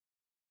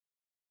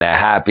A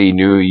happy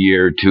new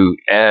year to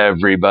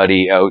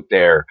everybody out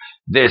there.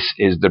 This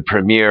is the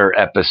premiere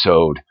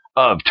episode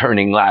of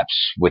Turning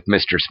Laps with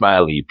Mr.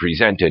 Smiley,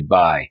 presented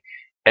by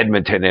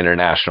Edmonton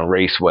International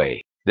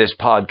Raceway. This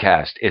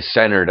podcast is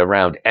centered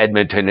around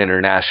Edmonton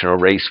International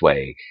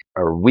Raceway,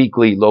 our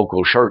weekly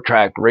local short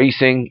track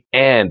racing,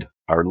 and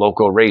our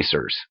local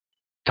racers.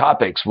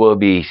 Topics will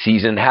be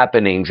season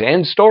happenings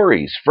and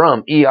stories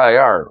from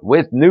EIR,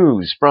 with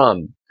news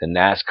from the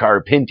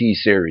NASCAR Pinty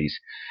Series,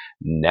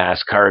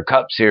 NASCAR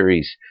Cup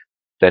Series,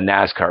 the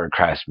NASCAR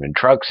Craftsman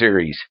Truck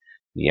Series,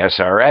 the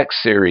SRX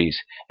Series,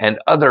 and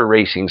other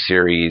racing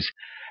series.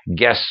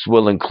 Guests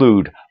will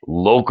include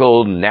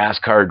local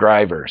NASCAR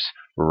drivers,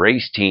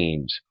 race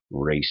teams,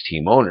 race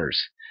team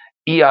owners,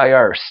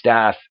 EIR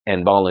staff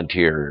and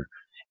volunteer,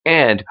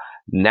 and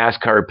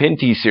NASCAR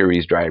Pinty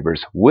Series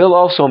drivers will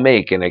also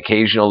make an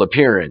occasional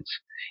appearance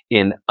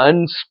in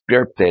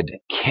unscripted,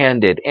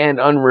 candid, and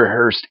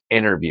unrehearsed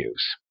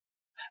interviews.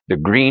 The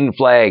green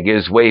flag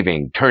is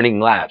waving. Turning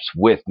Laps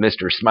with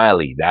Mr.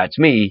 Smiley, that's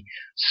me,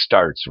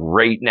 starts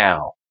right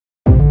now.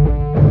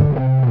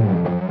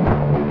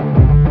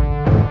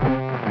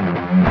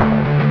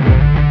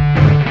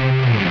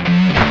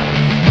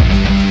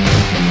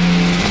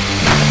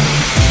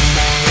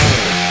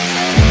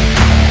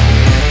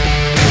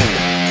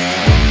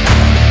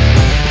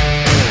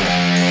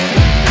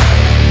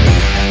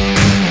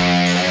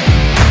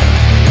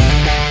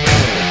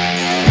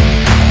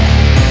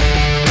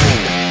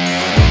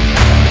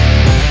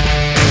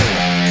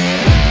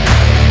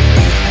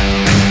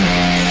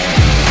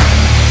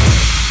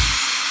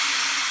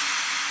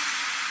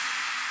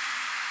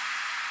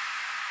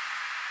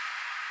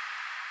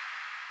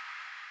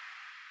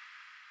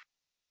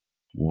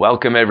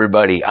 Welcome,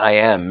 everybody. I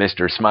am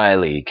Mr.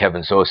 Smiley,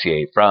 Kevin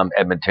Saucier from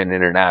Edmonton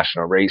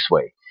International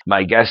Raceway.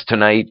 My guest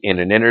tonight in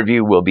an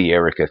interview will be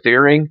Erica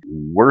Thiering.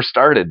 We're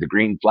started. The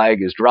green flag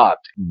is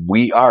dropped.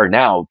 We are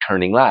now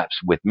turning laps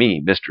with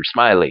me, Mr.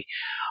 Smiley.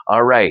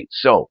 All right.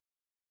 So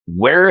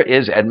where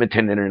is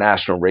Edmonton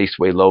International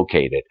Raceway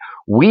located?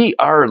 We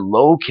are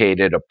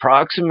located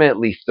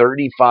approximately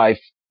 35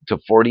 to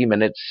 40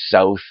 minutes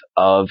south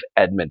of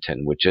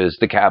Edmonton, which is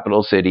the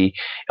capital city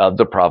of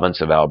the province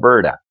of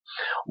Alberta.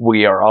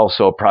 We are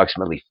also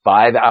approximately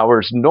 5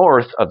 hours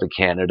north of the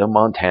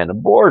Canada-Montana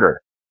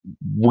border.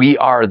 We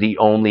are the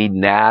only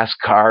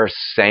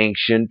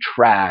NASCAR-sanctioned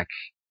track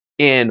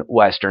in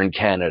Western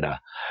Canada.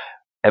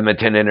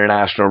 Edmonton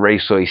International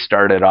Raceway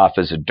started off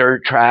as a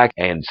dirt track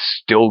and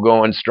still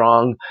going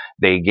strong.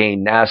 They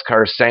gained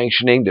NASCAR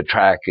sanctioning. The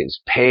track is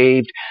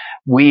paved.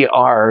 We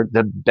are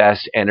the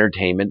best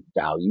entertainment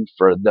value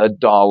for the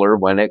dollar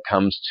when it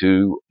comes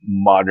to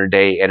modern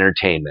day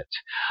entertainment.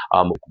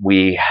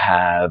 We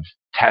have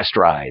test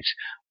drives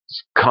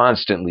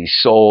constantly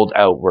sold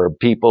out where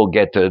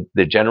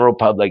the general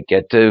public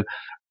get to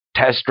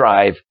test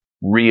drive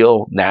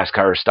real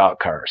NASCAR stock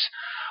cars.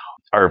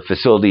 Our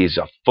facility is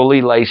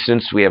fully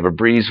licensed. We have a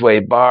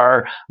breezeway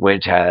bar,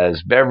 which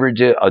has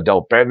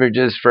adult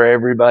beverages for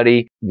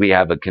everybody. We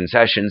have a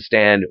concession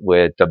stand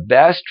with the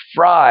best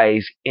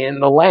fries in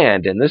the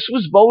land. And this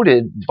was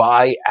voted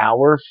by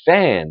our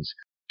fans.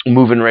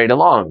 Moving right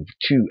along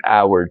to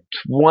our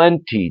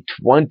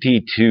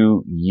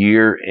 2022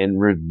 year in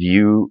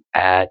review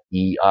at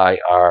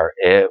EIR.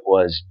 It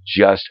was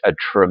just a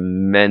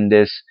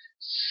tremendous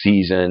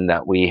season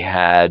that we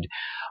had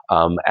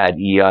at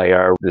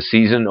EIR. The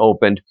season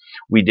opened.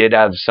 We did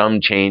have some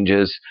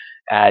changes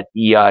at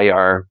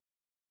EIR.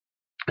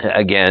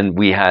 Again,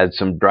 we had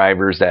some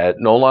drivers that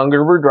no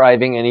longer were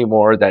driving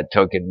anymore that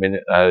took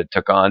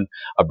on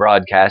a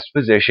broadcast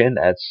position.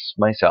 That's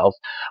myself.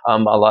 A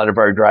lot of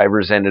our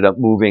drivers ended up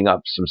moving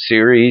up some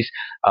series.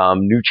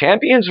 New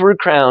champions were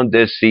crowned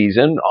this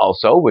season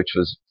also, which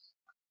was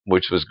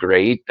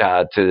great.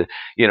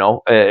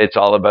 It's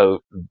all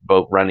about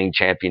running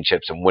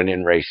championships and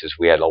winning races.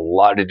 We had a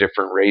lot of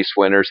different race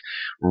winners.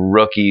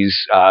 Rookies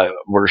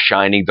were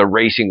shining. The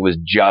racing was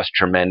just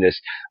tremendous.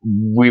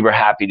 We were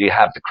happy to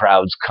have the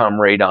crowds come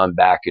right on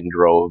back in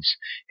droves.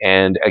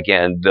 And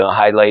again, the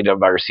highlight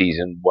of our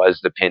season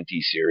was the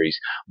Pinty Series,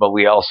 but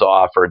we also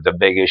offered the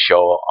biggest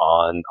show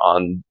on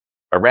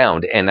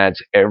around, and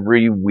that's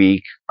every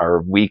week.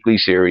 Our weekly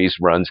series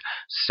runs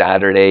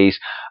Saturdays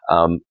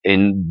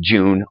in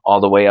June all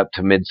the way up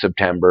to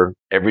mid-September.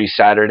 Every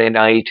Saturday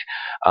night,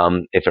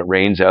 if it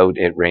rains out,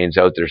 it rains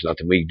out. There's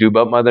nothing we can do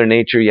about Mother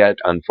Nature yet,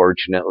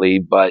 unfortunately,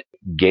 but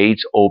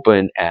gates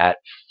open at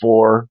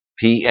 4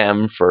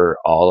 p.m. for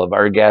all of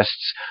our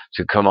guests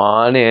to come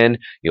on in.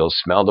 You'll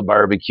smell the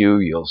barbecue.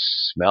 You'll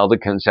smell the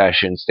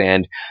concession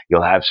stand.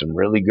 You'll have some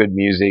really good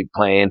music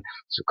playing.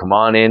 So come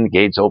on in.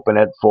 Gates open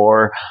at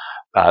 4.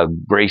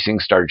 Racing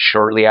starts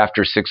shortly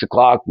after 6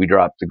 o'clock. We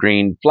drop the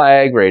green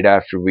flag right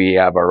after we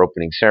have our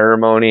opening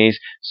ceremonies,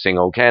 sing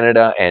O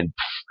Canada, and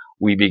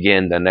we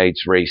begin the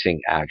night's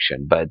racing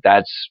action. But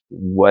that's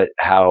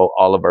how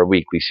all of our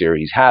weekly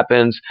series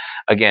happens.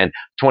 Again,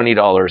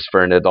 $20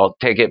 for an adult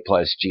ticket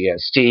plus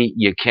GST.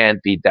 You can't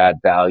beat that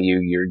value.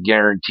 You're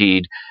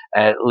guaranteed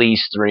at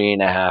least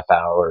 3.5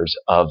 hours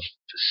of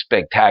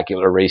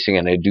spectacular racing,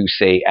 and I do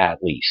say at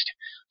least.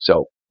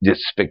 So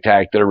just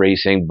spectacular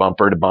racing,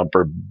 bumper to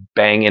bumper,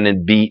 banging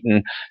and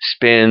beating,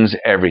 spins,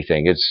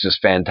 everything. It's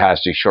just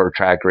fantastic short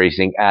track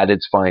racing at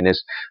its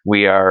finest.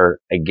 We are,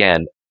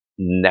 again,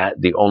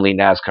 the only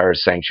NASCAR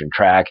sanctioned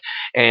track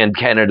and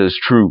Canada's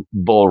true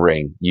bull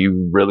ring.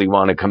 You really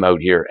want to come out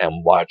here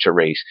and watch a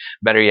race.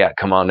 Better yet,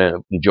 come on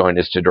and join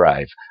us to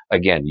drive.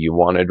 Again, you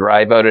want to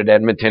drive out at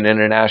Edmonton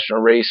International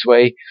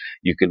Raceway,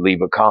 you could leave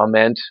a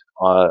comment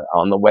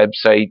on the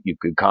website. You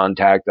could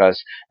contact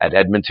us at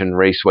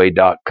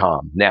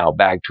edmontonraceway.com. Now,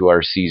 back to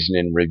our season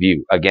in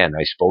review. Again,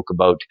 I spoke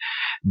about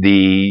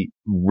the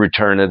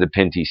return of the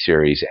Pinty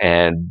Series,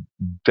 and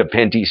the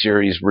Pinty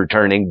Series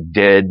returning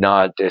did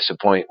not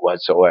disappoint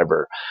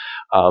whatsoever.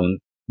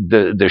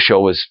 The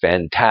show was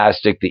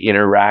fantastic. The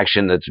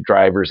interaction that the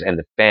drivers and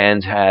the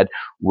fans had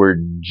were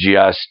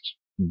just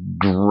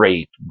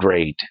great.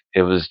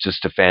 It was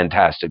just a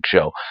fantastic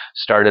show.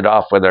 Started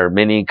off with our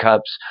mini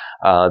cups.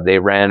 They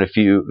ran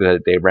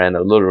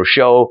a little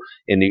show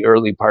in the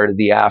early part of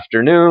the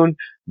afternoon.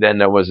 Then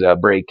there was a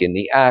break in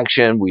the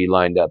action. We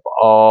lined up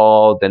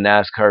all the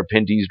NASCAR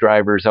Pinty's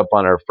drivers up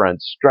on our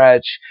front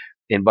stretch,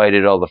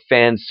 invited all the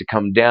fans to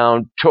come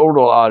down,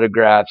 total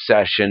autograph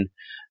session.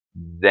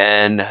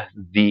 Then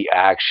the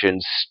action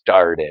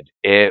started.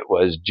 It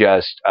was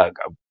just a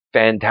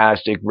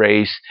fantastic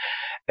race,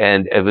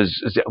 and it was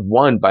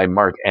won by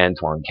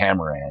Marc-Antoine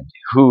Camirand,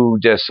 who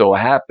just so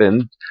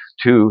happened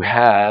to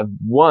have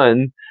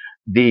won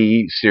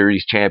the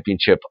series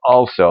championship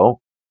also.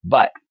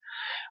 But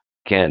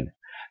again,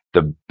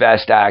 the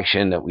best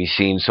action that we've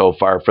seen so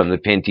far from the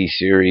Pinty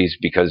Series,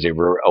 because they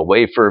were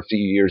away for a few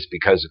years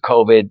because of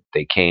COVID.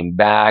 They came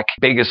back.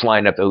 Biggest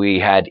lineup that we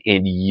had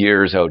in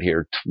years out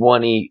here,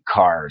 20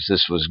 cars.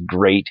 This was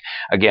great.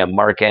 Again,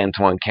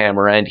 Marc-Antoine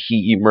Camirand,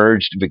 he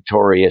emerged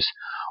victorious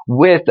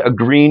with a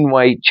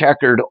green-white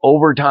checkered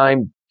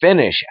overtime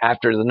finish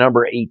after the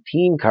number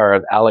 18 car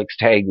of Alex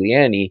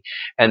Tagliani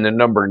and the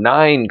number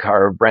 9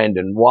 car of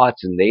Brandon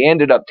Watson. They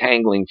ended up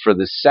tangling for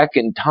the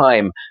second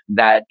time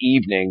that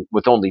evening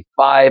with only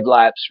 5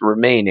 laps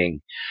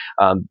remaining,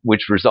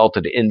 which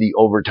resulted in the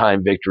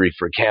overtime victory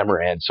for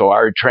Camirand. So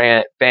our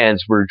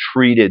fans were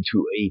treated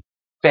to a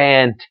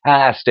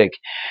fantastic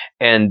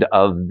end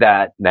of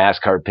that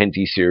NASCAR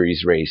Pinty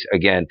Series race.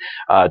 Again,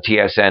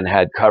 TSN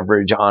had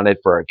coverage on it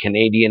for our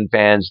Canadian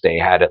fans. They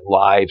had it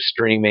live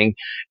streaming.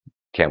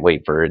 Can't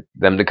wait for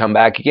them to come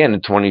back again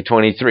in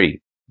 2023.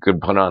 Could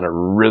put on a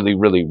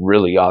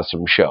really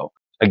awesome show.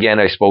 Again,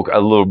 I spoke a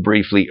little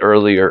briefly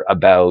earlier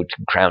about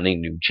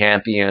crowning new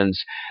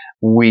champions.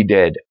 We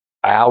did.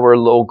 Our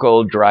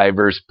local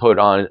drivers put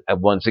on,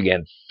 once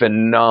again,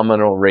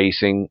 phenomenal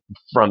racing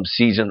from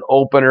season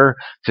opener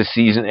to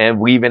season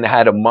end. We even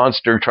had a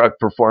monster truck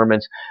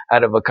performance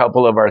out of a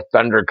couple of our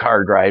Thunder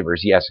Car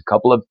drivers. Yes, a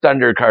couple of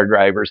Thunder Car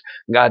drivers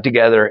got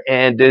together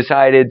and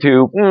decided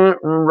to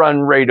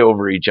run right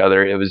over each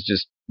other. It was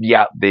just,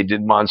 yeah, they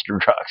did monster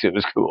trucks. It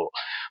was cool.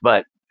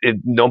 But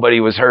nobody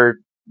was hurt,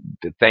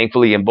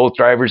 thankfully, and both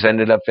drivers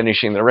ended up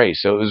finishing the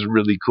race. So it was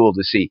really cool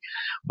to see.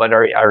 But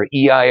our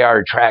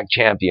EIR track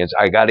champions,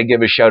 I got to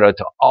give a shout out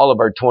to all of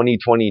our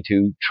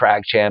 2022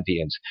 track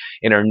champions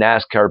in our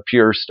NASCAR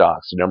Pure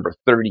Stocks, number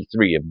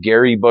 33 of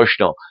Gary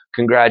Bushnell.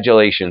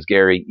 Congratulations,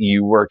 Gary.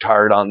 You worked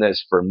hard on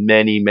this for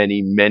many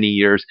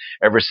years,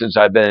 ever since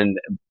I've been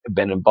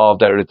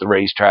involved out at the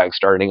racetrack,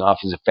 starting off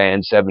as a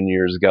fan 7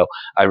 years ago.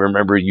 I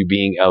remember you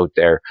being out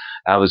there.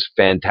 That was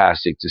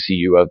fantastic to see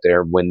you out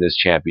there win this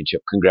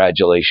championship.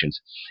 Congratulations.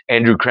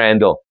 Andrew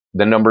Crandall,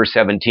 the number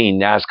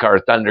 17 NASCAR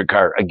Thunder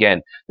Car.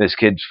 Again, this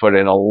kid's put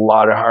in a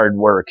lot of hard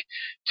work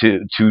to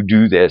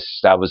do this.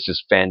 That was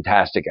just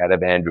fantastic out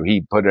of Andrew.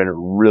 He put in a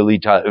really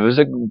tough, it was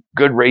a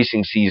good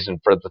racing season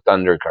for the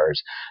Thunder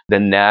Cars. The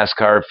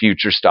NASCAR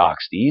Future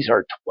Stocks. These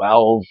are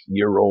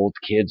 12-year-old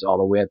kids all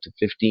the way up to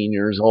 15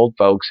 years old,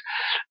 folks.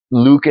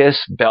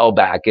 Lucas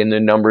Bellback in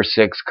the number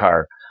 6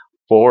 car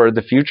for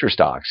the Future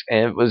Stocks.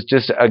 And it was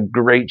just a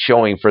great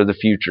showing for the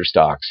Future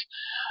Stocks.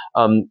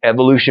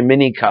 Evolution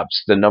Mini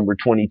Cups, the number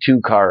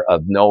 22 car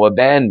of Noah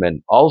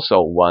Bandman,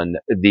 also won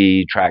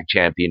the track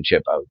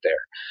championship out there.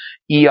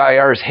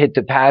 EIR's Hit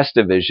to Pass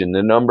division,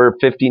 the number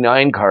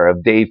 59 car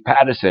of Dave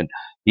Pattison,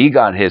 he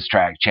got his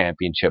track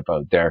championship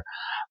out there.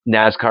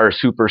 NASCAR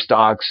Super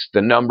Stocks,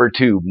 the number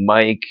 2,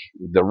 Mike,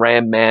 the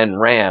Ram Man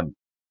Ram.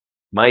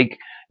 Mike,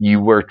 you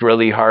worked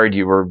really hard.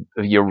 You're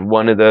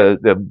one of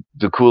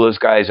the coolest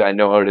guys I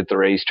know out at the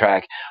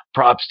racetrack.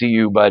 Props to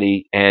you,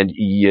 buddy, and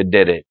you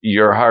did it.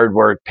 Your hard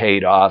work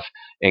paid off,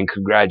 and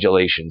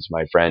congratulations,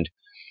 my friend.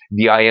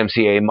 The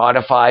IMCA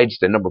Modifieds,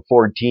 the number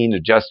 14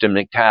 of Justin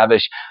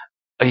McTavish,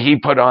 he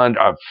put on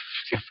a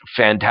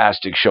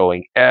fantastic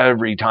showing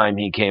every time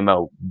he came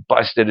out,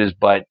 busted his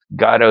butt,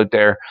 got out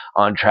there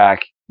on track,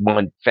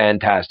 went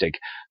fantastic.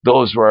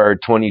 Those were our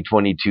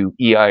 2022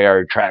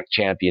 EIR track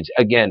champions.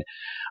 Again,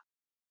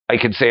 I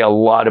could say a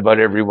lot about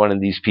every one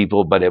of these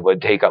people, but it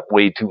would take up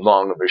way too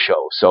long of a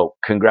show. So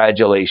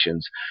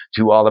congratulations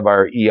to all of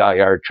our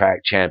EIR track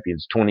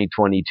champions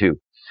 2022.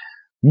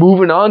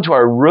 Moving on to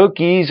our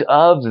rookies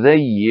of the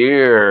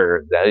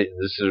year.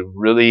 This is a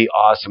really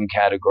awesome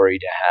category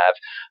to have.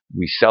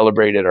 We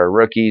celebrated our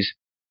rookies.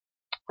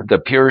 The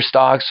pure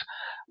stocks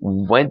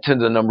went to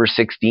the number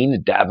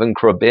 16, Davin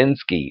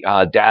Krobinski.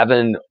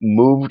 Davin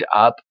moved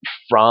up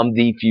from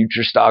the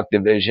future stock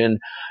division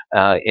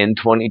in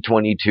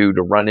 2022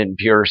 to run in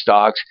pure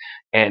stocks,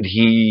 and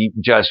he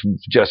just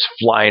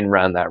flying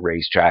around that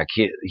racetrack.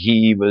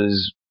 He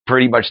was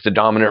pretty much the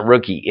dominant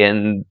rookie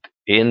in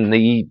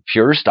the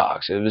pure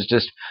stocks. It was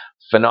just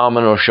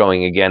phenomenal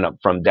showing again up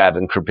from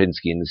Davin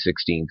Krupinski in the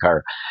 16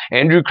 car.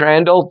 Andrew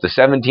Crandall, the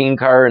 17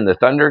 car and the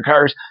Thunder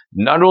cars,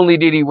 not only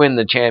did he win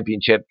the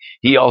championship,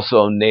 he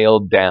also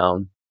nailed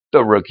down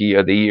the Rookie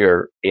of the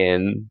Year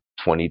in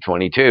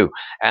 2022,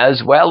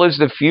 as well as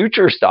the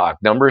future stock.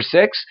 Number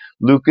 6,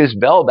 Lucas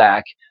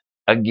Belbach.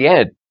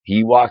 Again,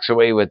 he walks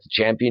away with the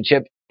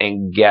championship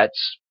and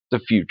gets the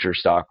future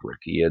stock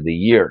Rookie of the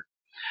Year.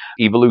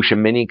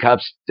 Evolution Mini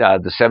Cups,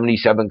 the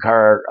 77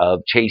 car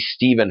of Chase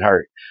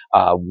Stevenhart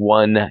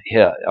won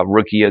a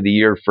Rookie of the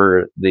Year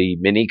for the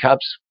Mini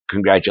Cups.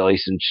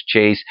 Congratulations,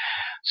 Chase.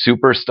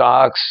 Super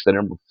Stocks, the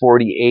number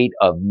 48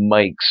 of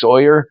Mike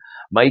Sawyer.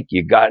 Mike,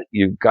 you got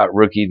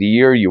Rookie of the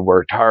Year. You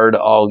worked hard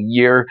all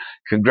year.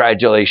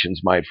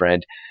 Congratulations, my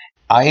friend.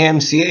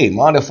 IMCA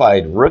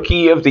Modified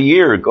Rookie of the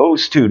Year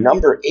goes to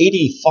number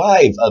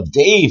 85 of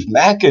Dave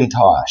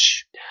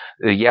McIntosh.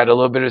 You had a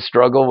little bit of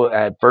struggle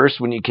at first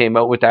when you came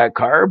out with that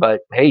car,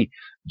 but hey,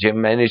 Jim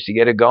managed to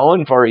get it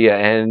going for you,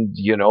 and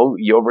you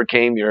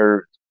overcame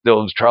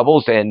those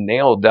troubles and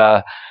nailed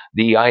the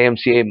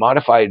IMCA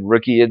Modified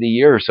Rookie of the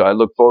Year. So I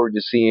look forward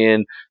to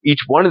seeing each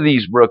one of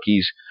these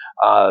rookies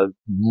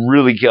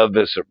really give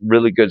us a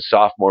really good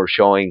sophomore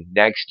showing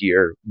next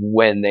year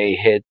when they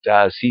hit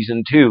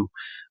season 2.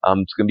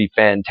 It's going to be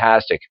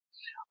fantastic.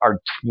 Our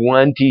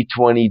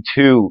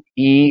 2022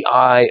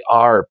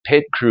 EIR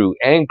Pit Crew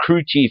and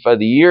Crew Chief of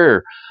the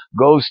Year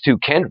goes to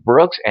Kent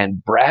Brooks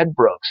and Brad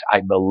Brooks.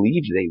 I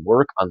believe they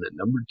work on the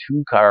number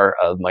 2 car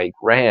of Mike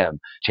Ram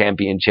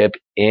championship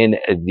in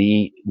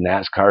the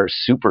NASCAR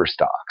Super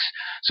Stocks.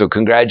 So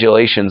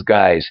congratulations,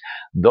 guys.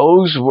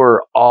 Those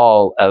were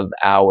all of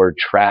our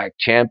track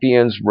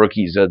champions,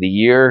 rookies of the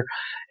year,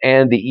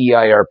 and the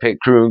EIR Pit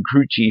Crew and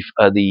Crew Chief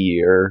of the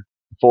Year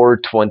for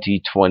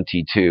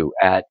 2022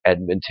 at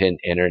Edmonton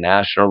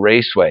International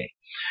Raceway.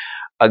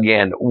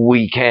 Again,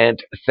 we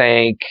can't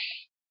thank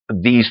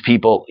these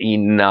people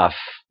enough.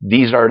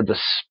 These are the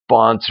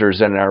sponsors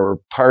and our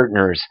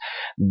partners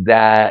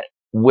that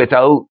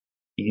without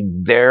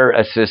their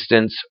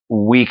assistance,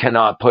 we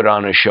cannot put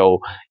on a show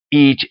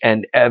each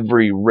and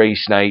every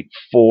race night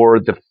for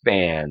the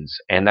fans.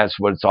 And that's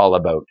what it's all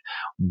about.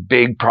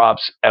 Big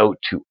props out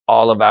to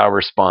all of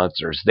our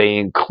sponsors. They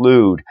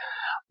include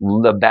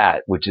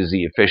Labatt, which is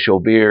the official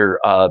beer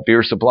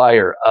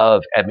supplier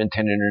of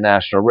Edmonton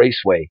International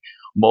Raceway.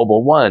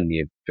 Mobil One,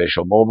 the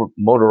official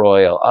motor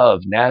oil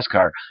of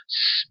NASCAR.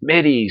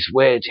 Smitty's,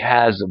 which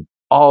has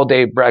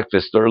all-day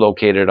breakfast. They're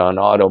located on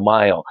Auto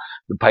Mile.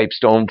 The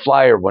Pipestone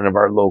Flyer, one of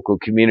our local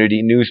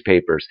community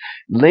newspapers.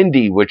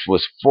 Lindy, which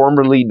was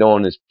formerly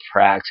known as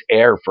Prax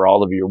Air for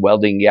all of your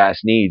welding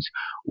gas needs.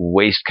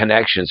 Waste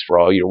Connections for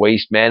all your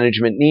waste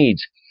management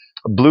needs.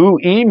 Blue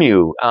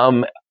Emu.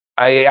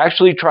 I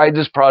actually tried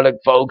this product,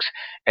 folks,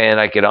 and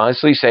I can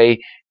honestly say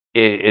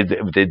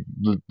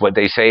what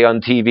they say on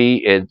TV.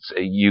 It's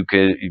you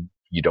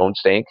don't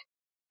stink.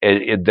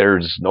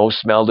 There's no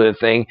smell to the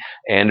thing,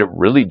 and it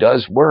really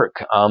does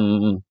work.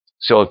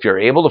 So if you're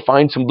able to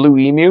find some Blue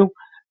Emu,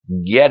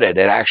 get it.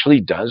 It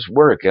actually does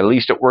work. At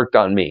least it worked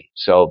on me.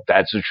 So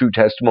that's a true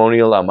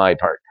testimonial on my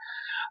part.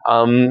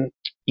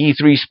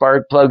 E3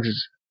 spark plugs,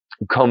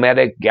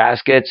 Cometic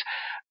gaskets.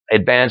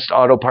 Advanced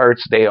Auto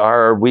Parts, they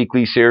are our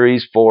weekly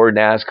series for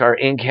NASCAR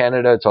in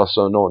Canada. It's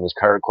also known as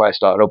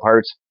CarQuest Auto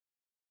Parts.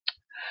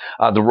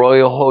 The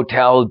Royal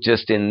Hotel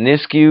just in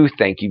Nisku.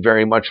 Thank you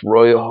very much,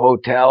 Royal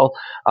Hotel.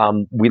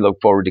 We look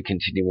forward to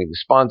continuing the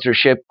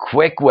sponsorship.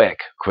 Quick Wick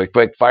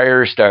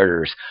Fire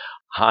Starters.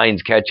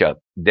 Heinz Ketchup.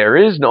 There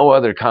is no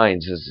other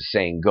kinds, as the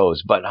saying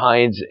goes, but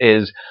Heinz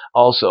is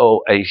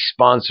also a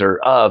sponsor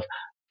of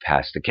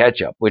Pass the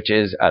Ketchup, which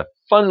is a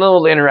fun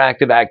little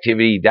interactive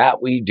activity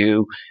that we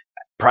do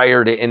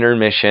prior to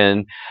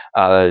intermission,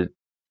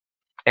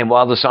 and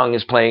while the song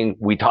is playing,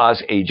 we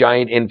toss a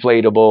giant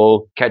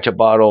inflatable ketchup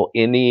bottle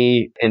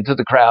into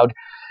the crowd.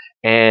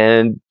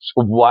 And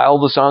while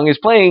the song is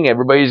playing,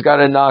 everybody's got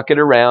to knock it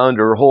around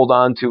or hold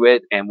on to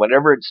it. And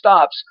whenever it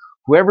stops,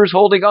 whoever's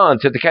holding on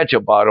to the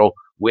ketchup bottle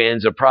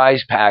wins a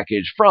prize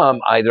package from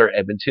either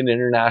Edmonton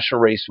International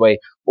Raceway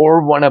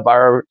or one of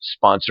our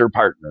sponsor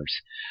partners.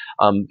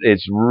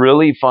 It's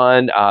really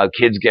fun.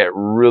 Kids get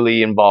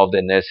really involved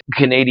in this.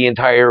 Canadian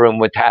Tire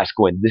and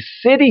Wetaskiwin, the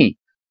city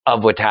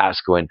of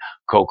Wetaskiwin,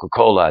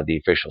 Coca-Cola, the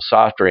official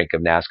soft drink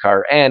of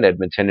NASCAR and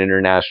Edmonton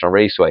International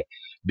Raceway.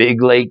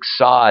 Big Lake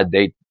Sod,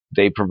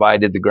 they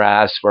provided the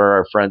grass for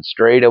our front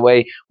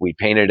straightaway. We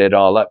painted it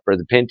all up for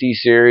the Pinty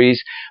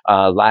Series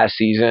last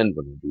season.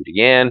 We're going to do it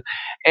again.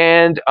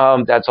 And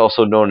that's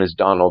also known as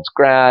Donald's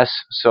Grass.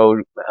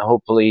 So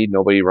hopefully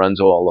nobody runs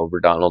all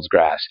over Donald's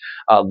Grass.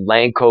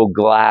 Lanco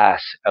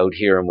Glass out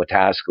here in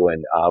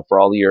Wetaskiwin for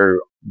all your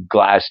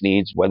glass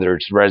needs, whether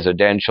it's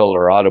residential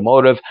or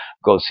automotive.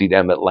 Go see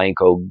them at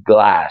Lanco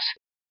Glass.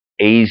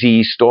 AZ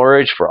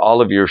Storage for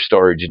all of your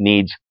storage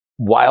needs.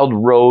 Wild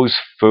Rose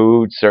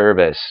Food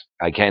Service.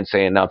 I can't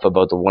say enough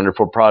about the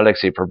wonderful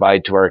products they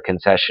provide to our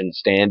concession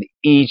stand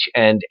each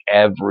and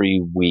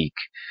every week.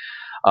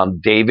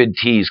 David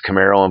T's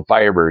Camaro and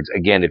Firebirds.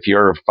 Again, if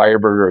you're a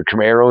Firebird or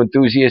Camaro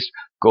enthusiast,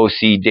 go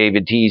see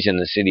David T's in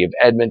the city of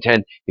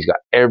Edmonton. He's got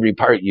every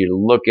part you're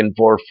looking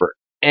for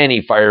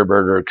any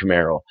Firebird or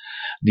Camaro.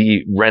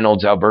 The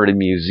Reynolds Alberta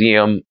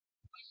Museum,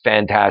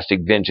 fantastic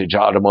vintage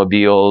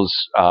automobiles,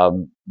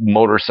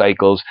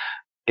 motorcycles.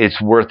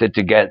 It's worth it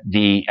to get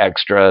the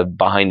extra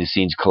behind the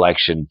scenes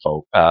collection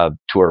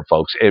tour,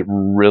 folks. It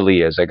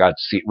really is. I got to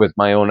see it with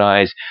my own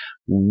eyes.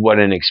 What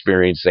an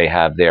experience they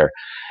have there.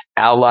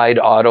 Allied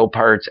Auto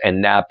Parts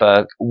and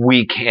Napa.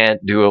 We can't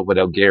do it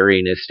without Gary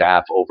and his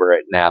staff over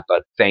at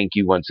Napa. Thank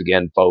you once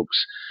again,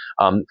 folks.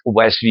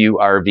 Westview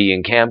RV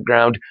and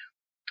Campground,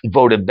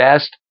 voted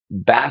best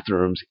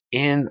bathrooms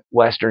in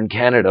Western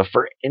Canada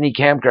for any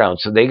campground.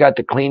 So they got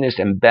the cleanest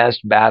and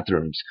best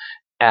bathrooms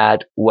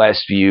at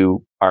Westview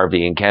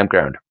RV and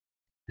Campground.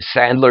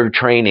 Sandler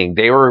Training,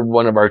 they were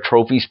one of our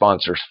trophy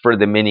sponsors for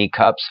the mini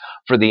cups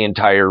for the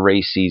entire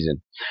race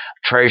season.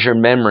 Treasure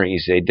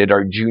Memories, they did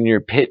our junior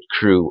pit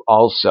crew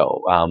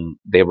also.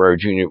 They were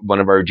one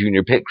of our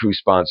junior pit crew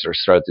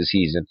sponsors throughout the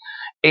season.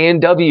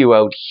 A&W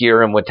out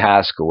here in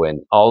Wetaskiwin,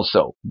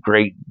 also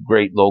great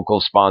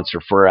local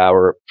sponsor for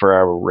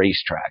our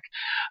racetrack.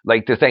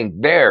 Like to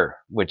thank Bear,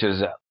 which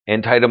is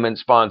entitlement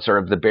sponsor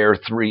of the Bear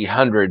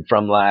 300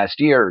 from last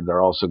year.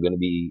 They're also going to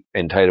be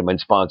entitlement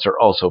sponsor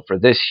also for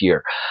this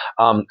year.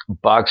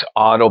 Bucks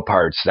Auto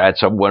Parts,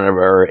 that's one of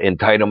our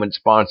entitlement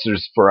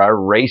sponsors for our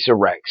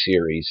SRX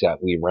series that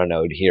we run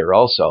out here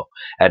also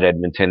at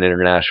Edmonton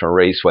International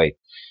Raceway.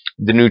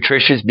 The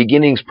Nutritious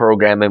Beginnings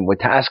program in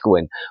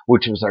Wetaskiwin,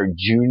 which was our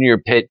junior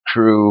pit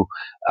crew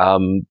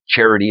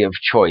charity of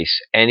choice.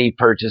 Any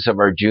purchase of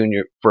our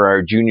junior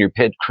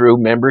pit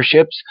crew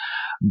memberships,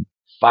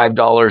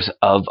 $5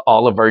 of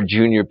all of our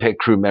junior pit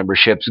crew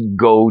memberships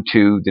go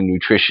to the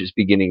Nutritious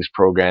Beginnings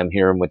program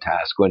here in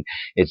Wetaskiwin.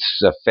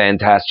 It's a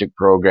fantastic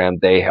program.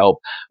 They help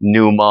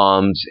new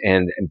moms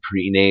and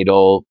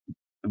prenatal.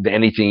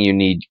 Anything you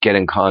need, get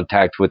in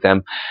contact with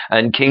them.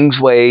 And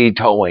Kingsway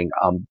Towing,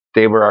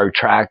 they were our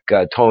track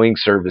towing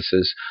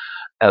services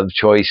of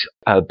choice.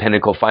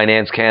 Pinnacle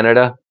Finance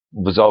Canada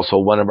was also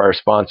one of our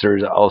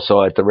sponsors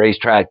also at the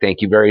racetrack.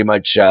 Thank you very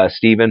much,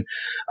 Stephen,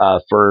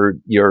 for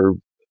your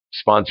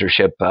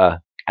sponsorship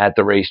at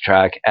the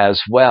racetrack as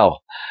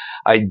well.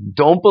 I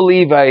don't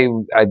believe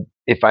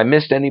if I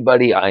missed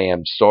anybody, I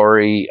am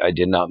sorry. I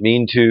did not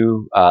mean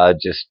to.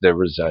 Just there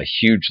was a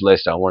huge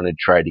list. I want to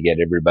try to get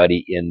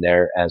everybody in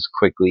there as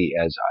quickly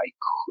as I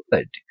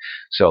could.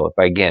 So if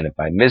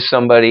I miss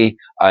somebody,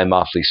 I'm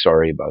awfully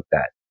sorry about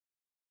that.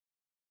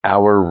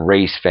 Our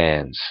race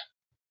fans,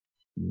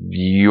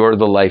 you're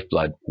the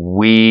lifeblood.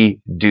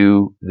 We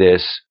do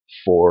this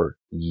for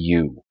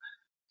you.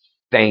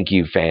 Thank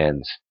you,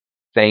 fans.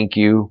 Thank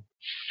you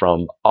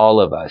from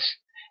all of us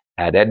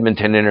at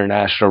Edmonton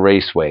International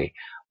Raceway,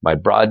 my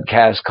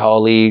broadcast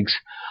colleagues,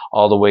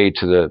 all the way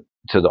to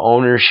the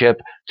ownership,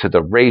 to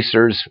the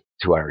racers,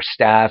 to our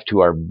staff,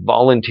 to our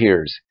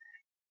volunteers.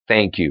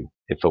 Thank you.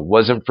 If it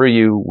wasn't for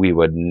you, we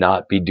would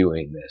not be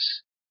doing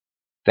this.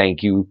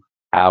 Thank you,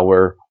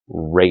 our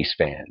race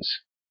fans.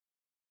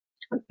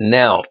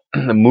 Now,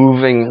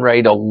 moving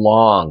right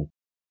along.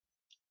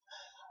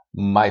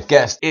 My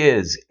guest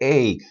is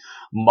a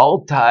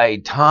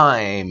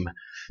multi-time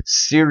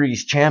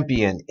series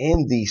champion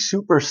in the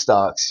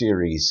Superstock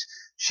series.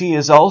 She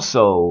has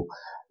also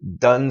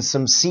done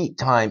some seat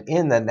time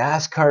in the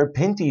NASCAR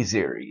Pinty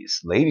series.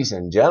 Ladies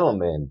and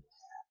gentlemen,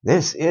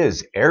 this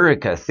is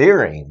Erica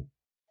Thiering.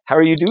 How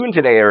are you doing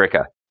today,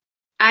 Erica?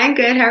 I'm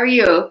good. How are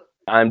you?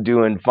 I'm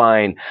doing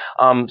fine.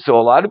 So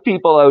a lot of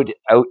people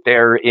out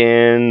there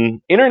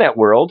in internet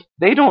world,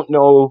 they don't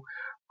know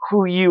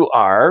who you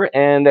are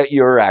and that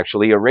you're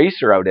actually a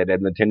racer out at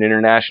Edmonton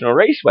International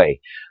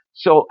Raceway.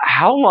 So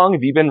how long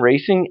have you been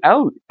racing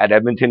out at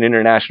Edmonton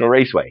International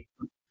Raceway?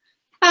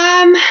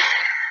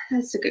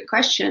 That's a good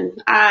question.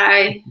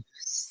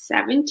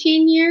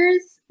 17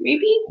 years,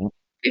 maybe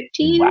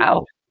 15.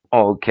 Wow.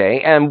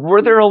 Okay. And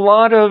were there a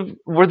lot of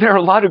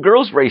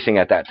girls racing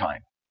at that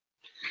time?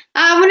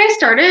 When I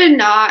started,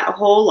 not a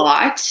whole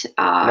lot.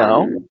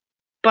 No.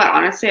 But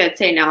honestly, I'd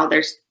say now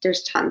there's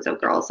tons of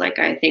girls. Like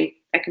I think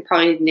I can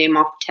probably name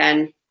off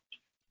 10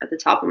 at the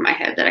top of my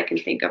head that I can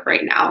think of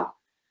right now.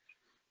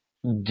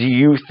 Do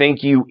you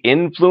think you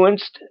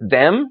influenced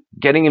them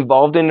getting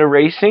involved in the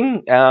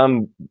racing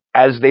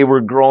as they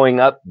were growing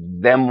up,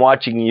 them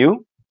watching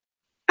you?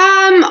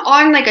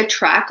 On like a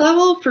track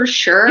level, for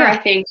sure. Yeah. I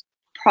think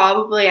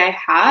probably I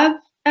have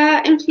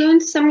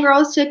influenced some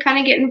girls to kind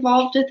of get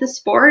involved with the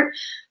sport.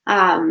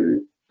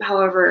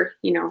 However,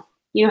 you know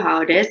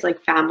how it is.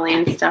 Like family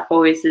and stuff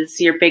always is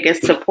your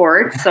biggest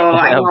support. So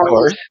I Of know there's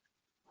course.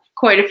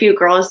 quite a few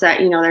girls that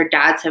their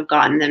dads have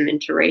gotten them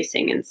into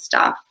racing and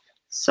stuff.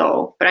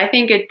 So, but I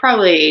think it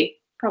probably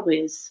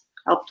has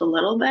helped a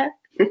little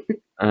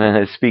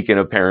bit. Speaking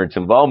of parents'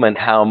 involvement,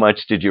 how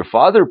much did your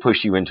father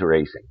push you into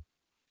racing?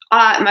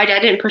 My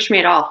dad didn't push me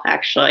at all,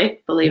 actually,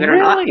 believe it or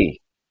not.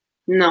 Really?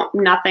 No,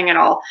 nothing at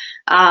all.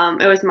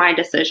 It was my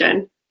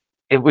decision.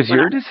 It was When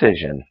your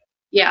decision.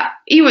 Yeah,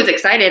 he was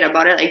excited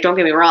about it. Like, don't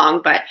get me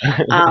wrong, but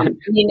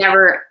he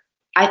never.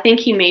 I think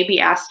he maybe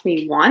asked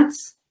me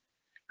once,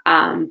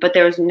 but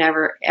there was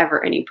never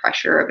ever any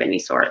pressure of any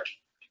sort.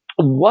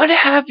 What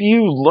have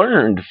you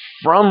learned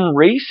from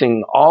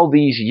racing all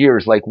these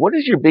years? Like, what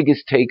is your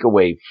biggest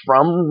takeaway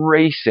from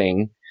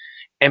racing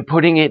and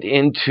putting it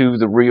into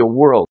the real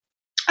world?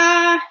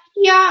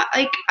 Yeah,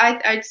 like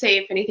I'd say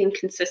if anything,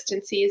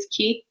 consistency is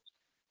key.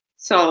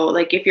 So,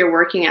 like, if you're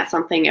working at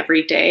something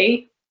every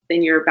day,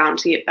 then you're bound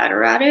to get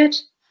better at it.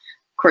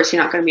 Of course,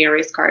 you're not going to be a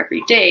race car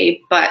every day,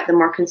 but the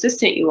more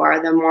consistent you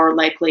are, the more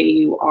likely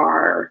you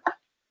are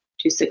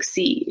to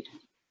succeed,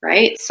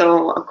 right?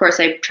 So, of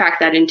course, I track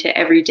that into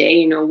every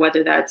day,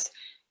 whether that's,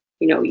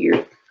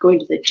 you're going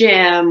to the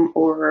gym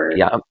or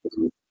Yeah.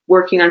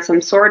 working on some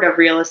sort of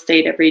real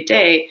estate every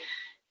day.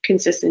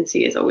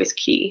 Consistency is always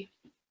key.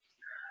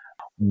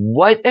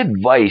 What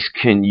advice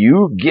can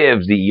you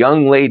give the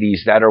young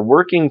ladies that are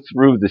working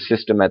through the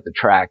system at the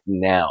track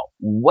now?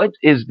 What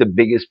is the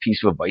biggest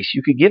piece of advice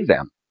you could give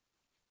them?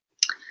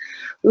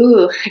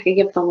 Ooh, I could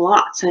give them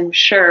lots, I'm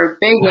sure.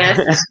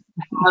 Biggest,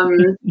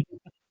 um,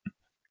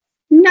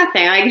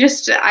 nothing. I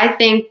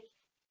think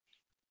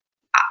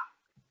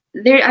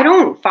I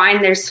don't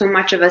find there's so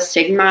much of a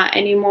stigma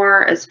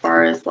anymore as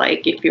far as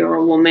like if you're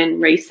a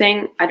woman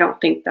racing. I don't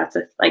think that's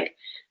like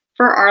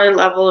for our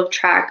level of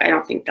track. I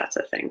don't think that's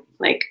a thing.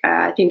 Like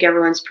I think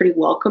everyone's pretty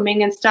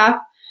welcoming and stuff.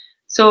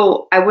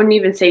 So I wouldn't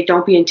even say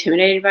don't be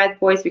intimidated by the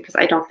boys because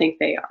I don't think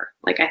they are.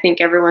 Like I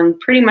think everyone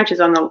pretty much is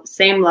on the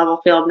same level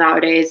field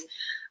nowadays.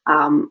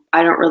 I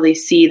don't really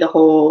see the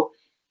whole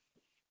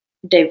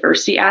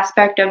diversity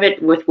aspect of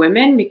it with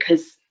women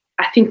because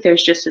I think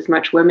there's just as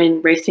much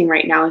women racing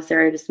right now as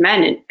there is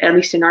men, at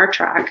least in our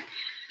track.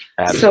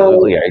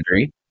 Absolutely, So I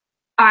agree.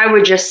 I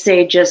would just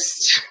say,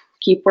 just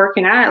keep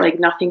working at it. Like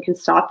nothing can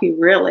stop you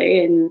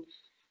really. And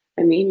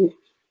I mean,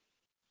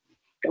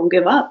 don't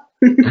give up.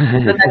 But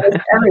that goes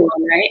for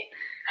everyone,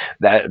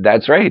 right?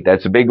 That's right.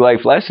 That's a big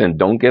life lesson.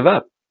 Don't give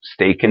up.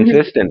 Stay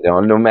consistent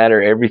no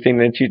matter everything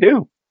that you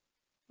do.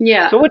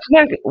 Yeah. So what's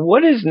next?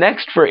 What is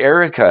next for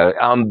Erica?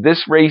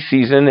 This race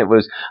season, it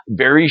was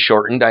very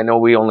shortened. I know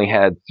we only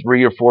had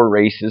 3 or 4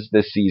 races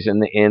this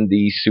season in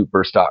the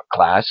super stock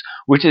class,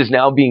 which is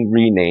now being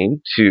renamed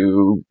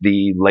to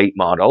the late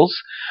models.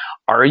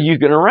 Are you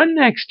going to run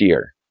next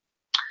year?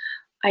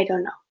 I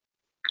don't know.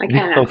 I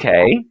can't answer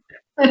Okay.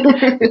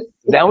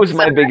 That was so,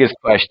 my biggest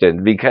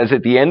question because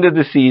at the end of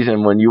the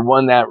season, when you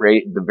won that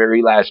race, the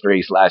very last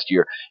race last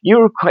year, you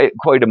were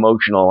quite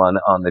emotional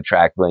on the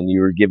track when you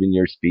were giving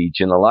your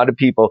speech, and a lot of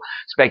people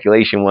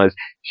speculation was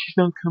she's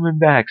not coming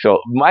back. So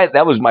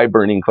that was my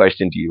burning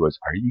question to you: was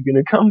are you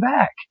going to come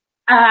back?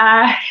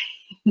 uh,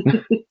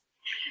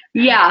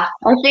 yeah,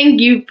 I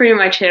think you pretty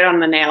much hit it on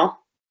the nail.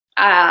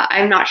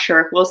 I'm not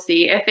sure. We'll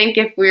see. I think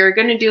if we're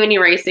going to do any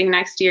racing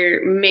next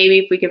year, maybe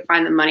if we can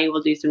find the money,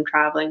 we'll do some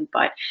traveling.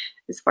 But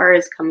as far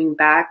as coming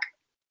back,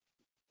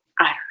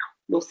 I don't know.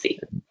 We'll see.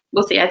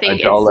 We'll see. I think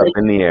It's it's all up like,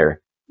 in the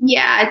air.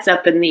 yeah, it's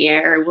up in the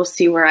air. We'll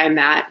see where I'm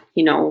at,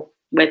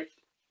 with,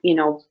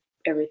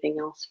 everything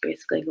else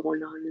basically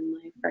going on in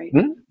life, right?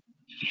 Hmm?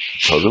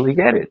 Totally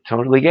get it.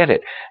 Totally get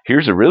it.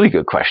 Here's a really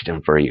good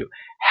question for you.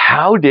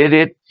 How did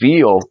it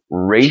feel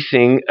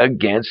racing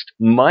against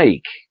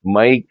Mike?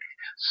 Mike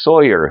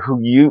Sawyer,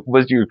 who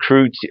was your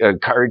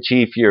car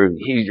chief,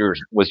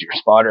 was your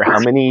spotter how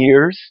many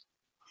years?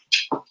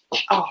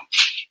 Oh,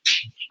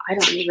 I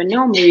don't even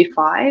know. Maybe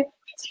 5.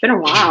 It's been a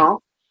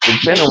while.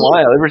 It's been a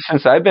while, ever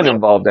since I've been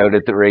involved out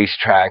at the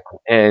racetrack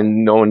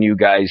and knowing you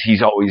guys.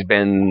 He's always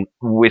been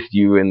with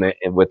you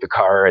with the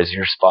car as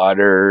your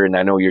spotter, and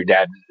I know your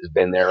dad has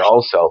been there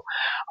also.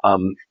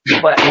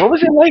 But what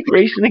was it like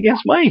racing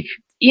against Mike?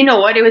 You know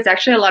what? It was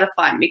actually a lot of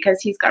fun because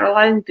he's got a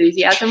lot of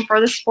enthusiasm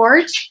for the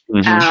sport,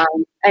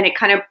 Mm-hmm. and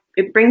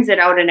it brings it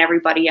out in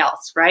everybody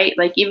else, right?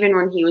 Like even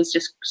when he was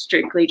just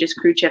strictly just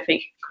crew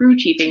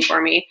chiefing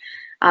for me,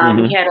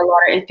 Mm-hmm. he had a lot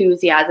of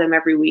enthusiasm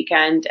every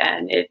weekend,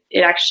 and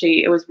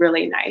it was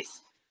really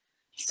nice.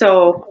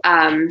 So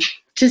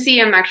to see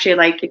him actually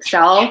like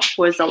excel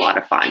was a lot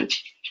of fun.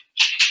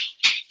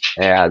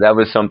 Yeah, that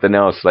was something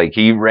else. Like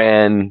he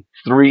ran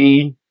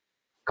 3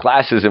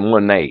 classes in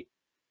one night.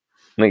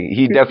 Like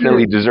he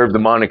definitely deserved the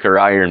moniker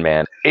Iron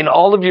Man. In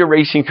all of your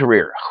racing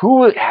career,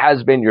 who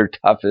has been your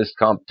toughest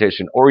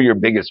competition or your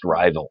biggest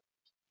rival?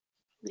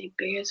 My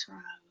biggest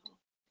rival.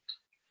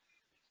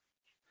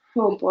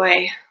 Oh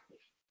boy.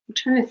 I'm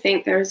trying to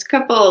think. There's a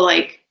couple,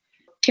 like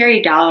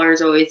Terry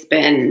Dollar's always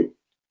been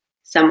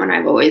someone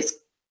I've always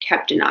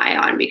kept an eye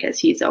on because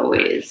he's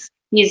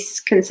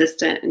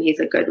consistent and he's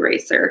a good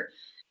racer.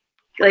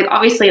 Like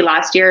obviously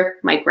last year,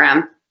 Mike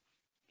Graham,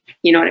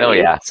 you know what I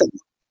mean? Yeah. So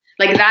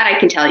like that I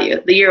can tell you.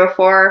 The year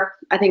before,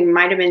 I think it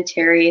might have been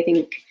Terry. I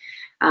think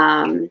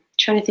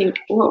trying to think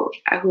who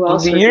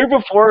else. The year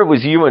before it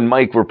was you and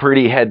Mike were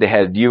pretty head to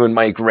head. You and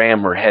Mike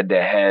Graham were head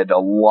to head a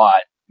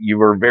lot. You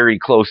were very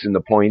close in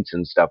the points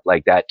and stuff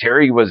like that.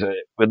 Terry was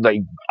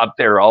like up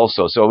there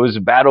also. So it was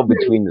a battle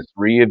between the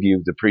three of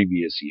you the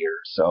previous year.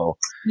 So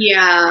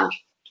yeah,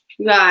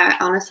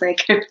 honestly I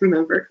can't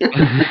remember.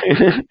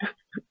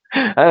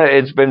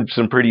 It's been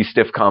some pretty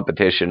stiff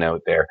competition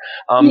out there.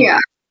 Yeah.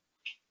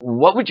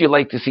 What would you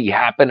like to see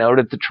happen out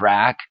at the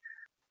track?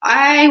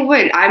 I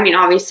mean,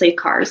 obviously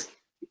cars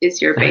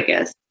is your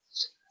biggest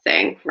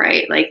thing,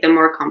 right? Like the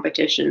more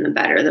competition, the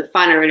better. The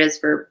funner it is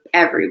for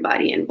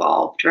everybody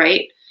involved,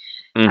 right?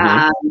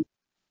 Mm-hmm.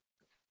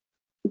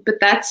 But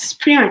that's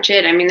pretty much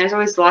it. I mean, there's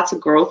always lots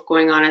of growth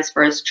going on as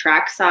far as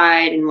track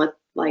side and what,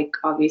 like,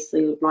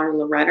 obviously Ron and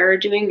Loretta are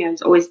doing.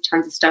 There's always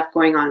tons of stuff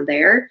going on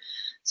there.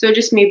 So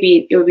just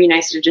maybe it would be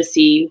nice to just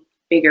see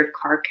bigger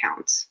car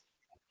counts.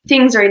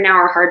 Things right now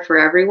are hard for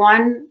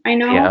everyone, I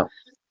know. Yeah.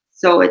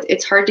 So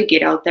it's hard to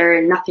get out there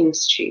and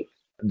nothing's cheap.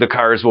 The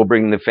cars will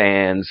bring the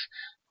fans,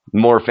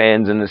 more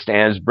fans in the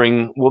stands,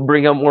 will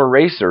bring out more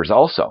racers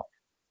also.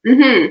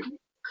 Mm-hmm.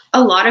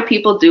 A lot of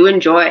people do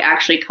enjoy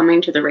actually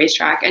coming to the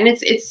racetrack. And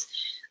it's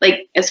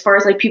like, as far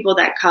as like people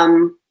that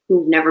come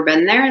who've never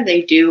been there,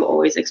 they do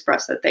always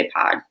express that they've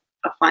had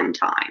a fun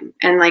time.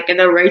 And like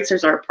the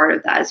racers are a part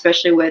of that,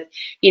 especially with,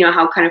 you know,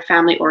 how kind of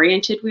family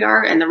oriented we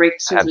are. And the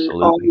racers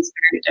Absolutely. are always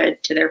very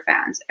good to their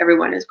fans.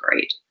 Everyone is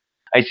great.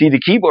 I see the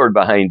keyboard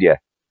behind you.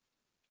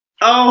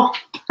 Oh,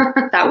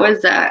 that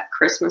was a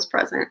Christmas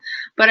present.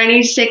 But I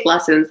need to take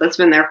lessons. That's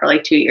been there for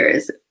like 2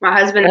 years. My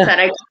husband said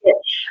I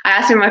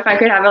asked him if I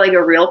could have like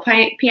a real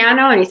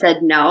piano, and he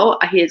said no.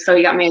 So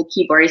he got me a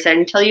keyboard. He said,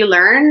 until you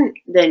learn,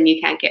 then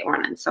you can't get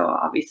one. And so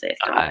obviously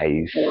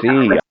I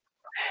see.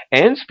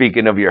 And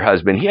speaking of your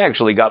husband, he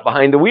actually got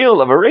behind the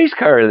wheel of a race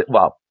car.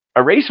 Well,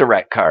 a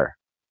racerette car.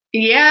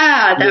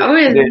 Yeah, that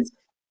was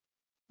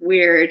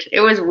weird.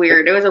 It was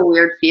weird. It was a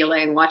weird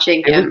feeling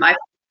watching him. I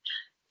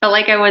felt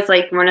like I was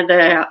like one of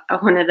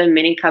the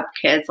mini cup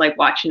kids, like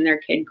watching their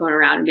kid going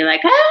around and be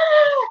like, ah!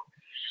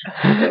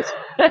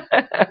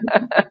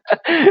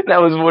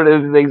 That was one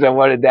of the things I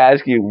wanted to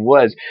ask you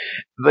was,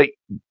 like,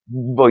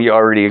 well, you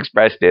already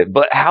expressed it,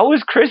 but how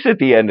was Chris at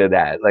the end of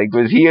that? Like,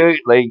 was he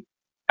like?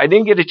 I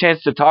didn't get a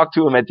chance to talk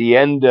to him at the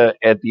end of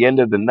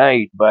the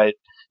night, but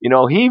you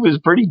know, he was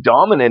pretty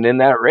dominant in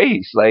that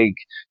race. Like,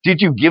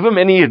 did you give him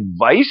any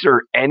advice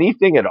or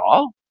anything at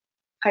all?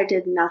 I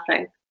did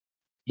nothing.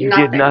 You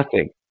did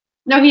nothing.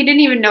 No, he didn't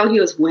even know he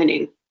was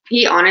winning.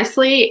 He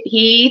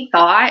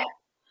thought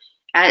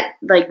at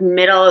like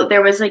middle,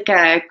 there was like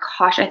a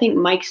caution. I think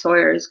Mike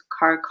Sawyer's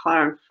car caught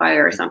on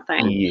fire or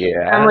something.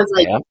 Yeah. I was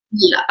like,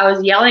 I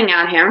was yelling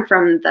at him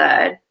from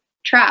the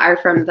track or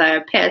from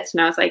the pits,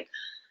 and I was like,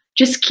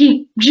 just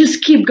keep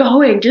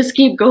going.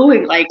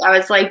 Like, I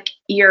was like,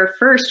 you're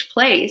first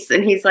place.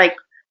 And he's like,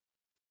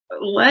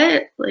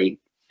 what? Like,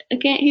 I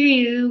can't hear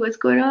you. What's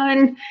going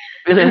on?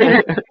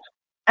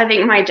 I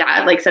think my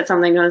dad like said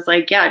something. I was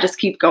like, yeah, just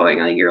keep going.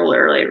 Like, you're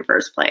literally in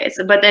first place.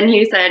 But then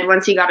he said,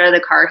 once he got out of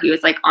the car, he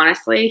was like,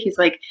 honestly, he's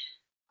like,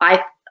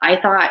 I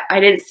thought I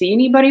didn't see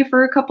anybody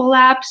for a couple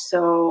laps.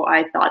 So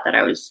I thought that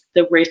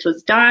the race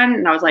was done.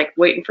 And I was like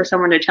waiting for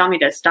someone to tell me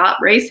to stop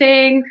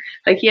racing.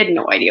 Like, he had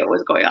no idea what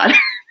was going on.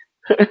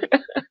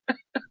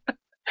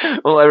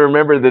 Well, I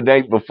remember the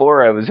night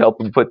before I was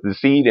helping put the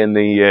seat in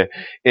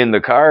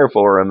the car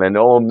for him, and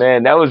oh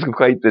man, that was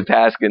quite the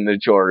task and the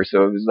chore.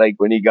 So it was like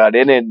when he got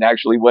in it and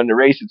actually won the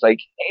race, it's like,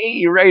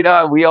 hey, right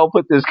on, we all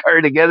put this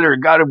car together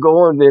and got him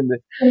going in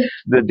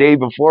the day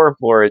before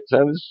for it.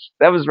 So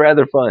that was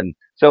rather fun.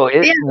 So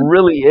it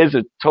really is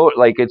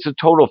it's a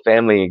total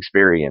family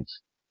experience.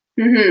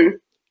 Mm-hmm.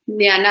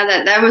 Yeah, now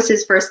that was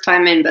his first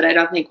time in, but I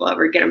don't think we'll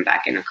ever get him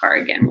back in a car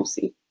again. We'll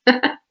see.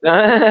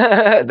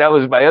 That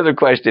was my other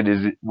question: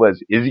 is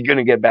he going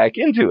to get back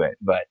into it?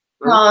 But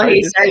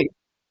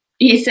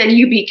he said,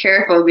 you be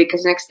careful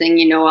because next thing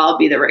you know, I'll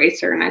be the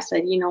racer. And I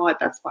said, you know what,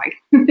 that's fine.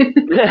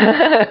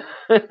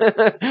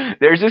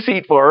 There's a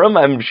seat for him.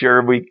 I'm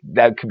sure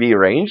that could be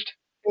arranged.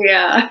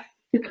 Yeah.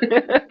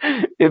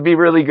 It'd be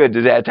really good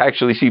to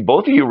actually see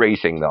both of you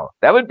racing, though.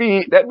 That'd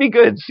be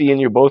good, seeing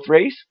you both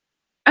race.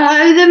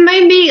 That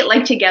might be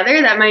like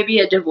together. That might be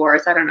a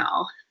divorce. I don't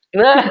know.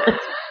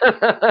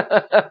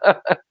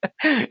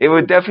 It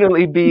would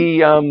definitely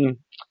be,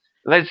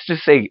 let's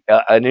just say,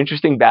 an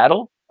interesting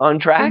battle on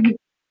track.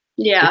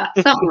 Yeah,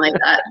 something like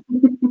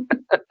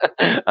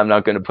that. I'm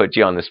not going to put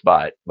you on the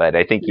spot, but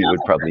I think you would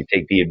probably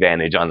take the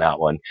advantage on that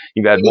one.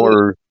 You got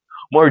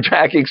more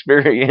track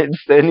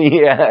experience than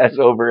he has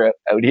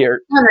out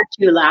here. 1 or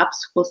 2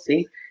 laps, we'll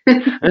see. 1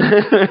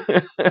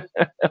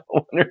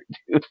 or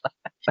 2.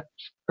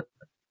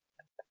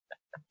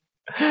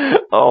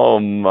 Oh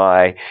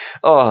my.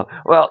 Oh,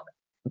 well,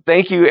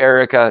 thank you,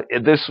 Erica.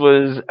 This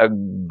was a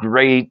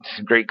great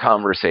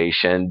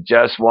conversation.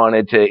 Just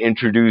wanted to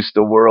introduce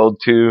the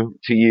world to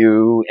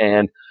you,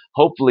 and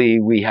hopefully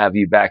we have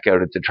you back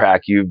out at the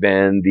track. You've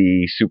been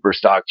the super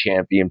stock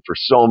champion for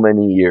so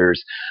many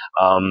years.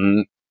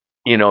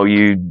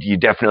 You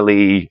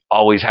definitely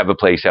always have a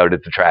place out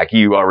at the track.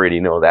 You already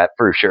know that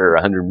for sure,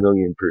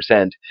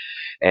 100,000,000%.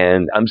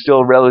 And I'm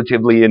still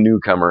relatively a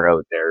newcomer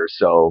out there,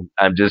 so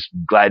I'm just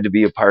glad to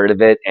be a part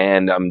of it.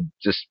 And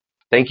just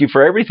thank you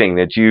for everything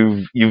that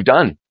you've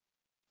done.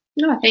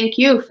 No, thank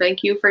you.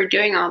 Thank you for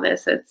doing all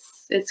this.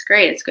 It's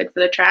great. It's good for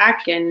the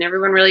track, and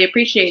everyone really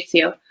appreciates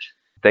you.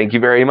 Thank you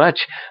very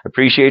much.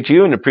 Appreciate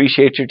you and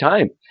appreciate your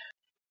time.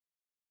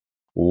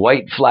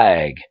 White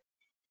flag.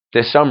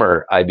 This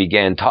summer, I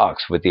began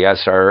talks with the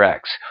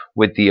SRX,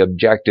 with the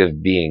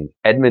objective being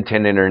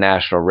Edmonton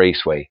International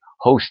Raceway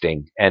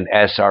hosting an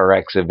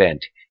SRX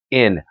event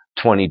in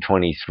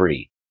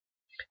 2023.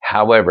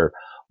 However,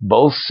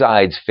 both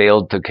sides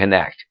failed to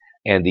connect,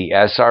 and the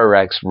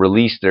SRX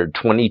released their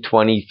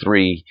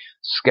 2023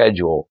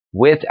 schedule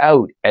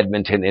without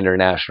Edmonton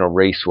International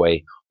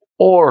Raceway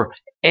or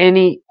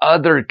any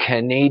other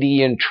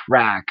Canadian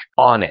track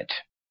on it.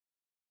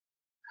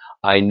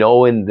 I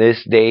know in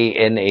this day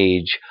and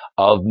age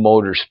of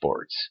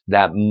motorsports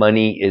that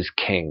money is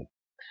king.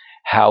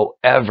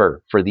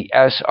 However, for the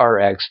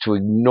SRX to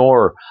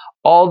ignore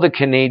all the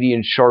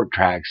Canadian short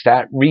tracks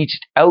that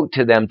reached out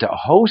to them to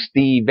host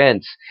the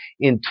events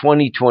in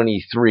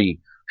 2023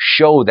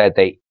 show that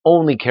they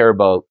only care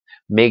about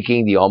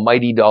making the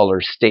almighty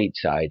dollar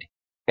stateside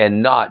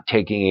and not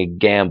taking a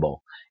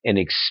gamble and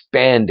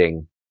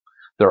expanding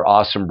their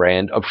awesome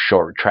brand of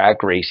short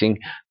track racing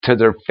to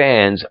their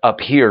fans up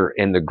here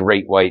in the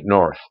Great White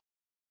North.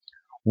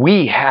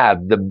 We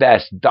have the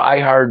best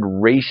diehard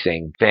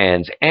racing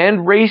fans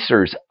and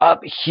racers up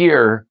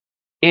here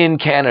in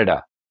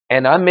Canada.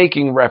 And I'm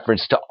making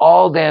reference to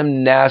all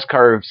them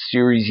NASCAR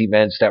series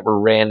events that were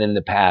ran in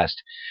the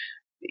past.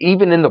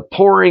 Even in the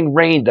pouring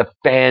rain, the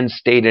fans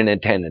stayed in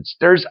attendance.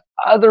 There's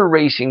other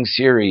racing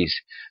series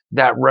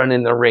that run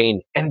in the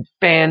rain and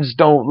fans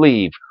don't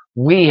leave.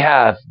 We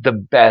have the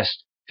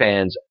best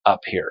fans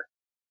up here.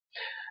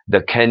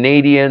 The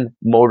Canadian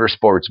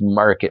motorsports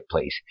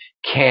marketplace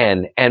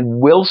can and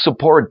will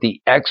support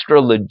the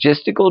extra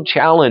logistical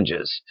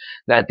challenges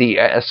that the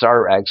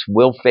SRX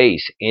will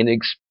face in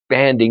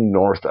expanding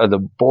north of the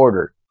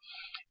border.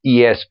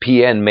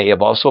 ESPN may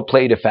have also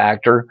played a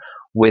factor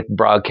with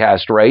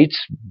broadcast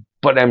rights,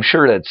 but I'm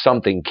sure that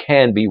something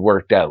can be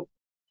worked out.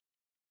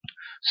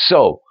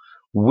 So,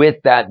 with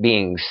that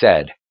being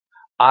said,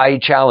 I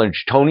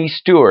challenge Tony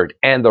Stewart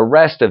and the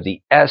rest of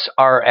the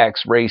SRX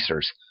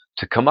racers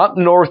to come up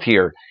north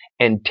here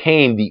and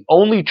tame the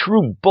only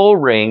true bull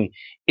ring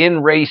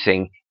in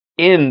racing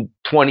in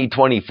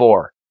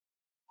 2024.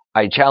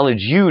 I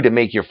challenge you to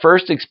make your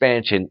first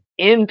expansion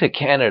into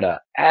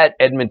Canada at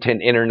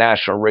Edmonton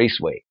International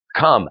Raceway.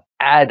 Come,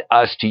 add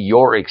us to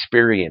your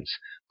experience.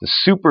 The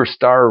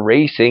superstar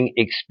racing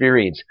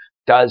experience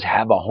does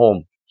have a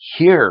home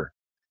here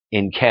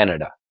in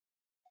Canada.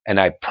 And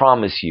I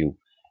promise you,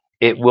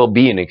 it will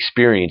be an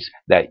experience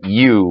that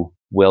you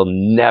will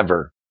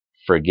never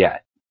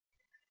forget.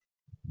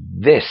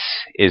 This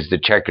is the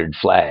Checkered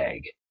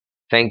Flag.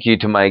 Thank you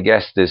to my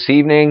guest this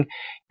evening,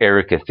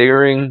 Erica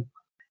Thiering.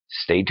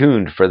 Stay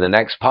tuned for the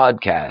next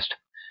podcast.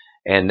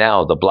 And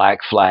now the Black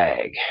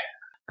Flag.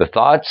 The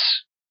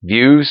thoughts,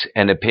 views,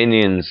 and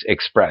opinions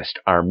expressed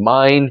are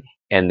mine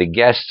and the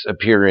guests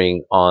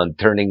appearing on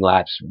Turning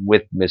Laps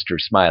with Mr.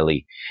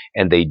 Smiley,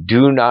 and they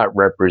do not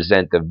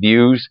represent the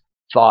views,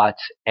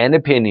 thoughts, and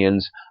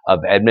opinions of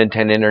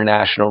Edmonton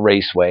International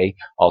Raceway,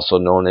 also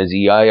known as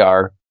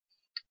EIR,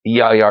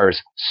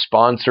 EIR's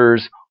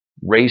sponsors,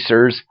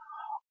 racers,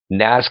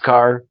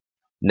 NASCAR,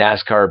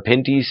 NASCAR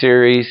Pinty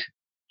Series,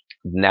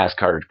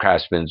 NASCAR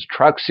Craftsman's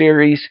Truck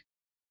Series,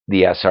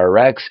 the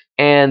SRX,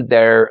 and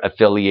their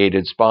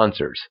affiliated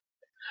sponsors.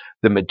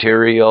 The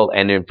material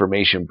and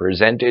information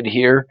presented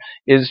here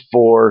is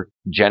for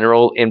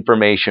general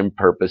information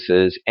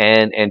purposes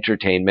and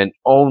entertainment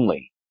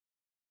only.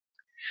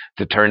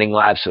 The Turning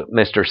Laps of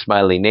Mr.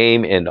 Smiley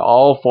name in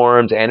all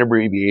forms and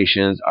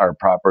abbreviations are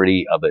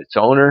property of its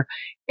owner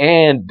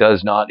and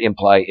does not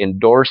imply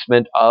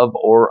endorsement of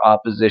or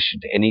opposition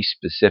to any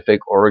specific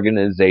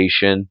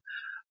organization,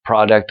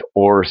 product,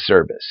 or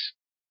service.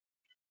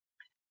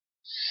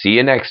 See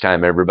you next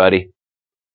time, everybody.